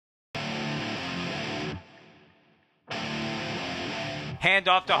Hand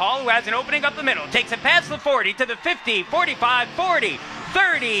off to Hall, who has an opening up the middle. Takes it past the 40 to the 50, 45, 40,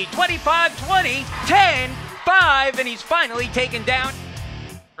 30, 25, 20, 10, 5, and he's finally taken down.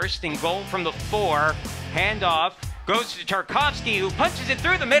 First and goal from the 4. Hand off. Goes to Tarkovsky, who punches it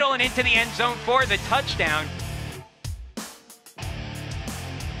through the middle and into the end zone for the touchdown.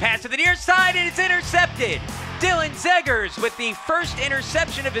 Pass to the near side, and it's intercepted. Dylan Zegers with the first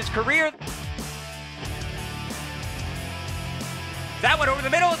interception of his career. That one over the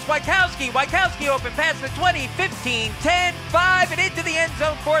middle, it's Wykowski. Wykowski open pass to 20, 15, 10, 5, and into the end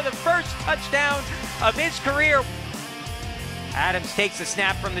zone for the first touchdown of his career. Adams takes the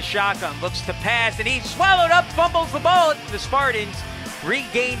snap from the shotgun, looks to pass, and he's swallowed up, fumbles the ball. The Spartans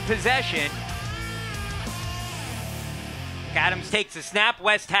regain possession. Adams takes the snap,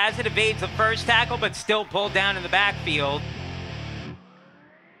 West has it, evades the first tackle, but still pulled down in the backfield.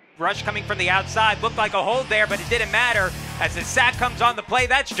 Rush coming from the outside, looked like a hold there, but it didn't matter as the sack comes on the play.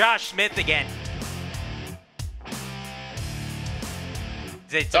 That's Josh Smith again.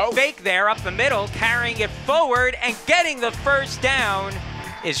 It's a fake there up the middle, carrying it forward, and getting the first down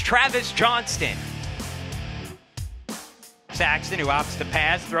is Travis Johnston. Saxton, who opts to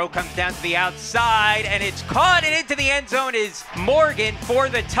pass, throw comes down to the outside, and it's caught, and into the end zone is Morgan for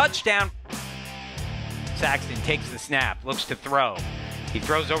the touchdown. Saxton takes the snap, looks to throw. He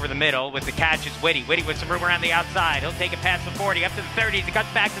throws over the middle with the catch is Whitty. Whitty with some room around the outside. He'll take it past the 40, up to the 30s. He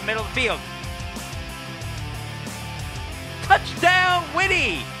cuts back to the middle of the field. Touchdown,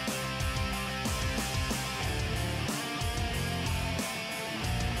 Whitty!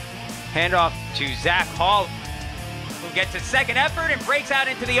 Handoff to Zach Hall, who gets a second effort and breaks out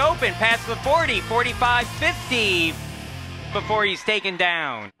into the open past the 40, 45, 50 before he's taken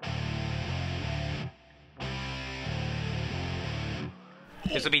down.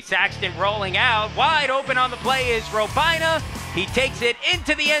 This will be Saxton rolling out. Wide open on the play is Robina. He takes it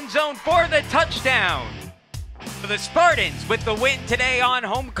into the end zone for the touchdown. For the Spartans with the win today on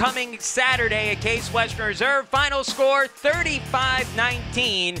Homecoming Saturday at Case Western Reserve. Final score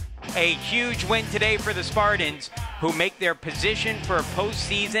 35-19. A huge win today for the Spartans, who make their position for a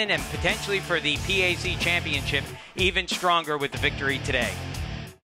postseason and potentially for the PAC championship even stronger with the victory today.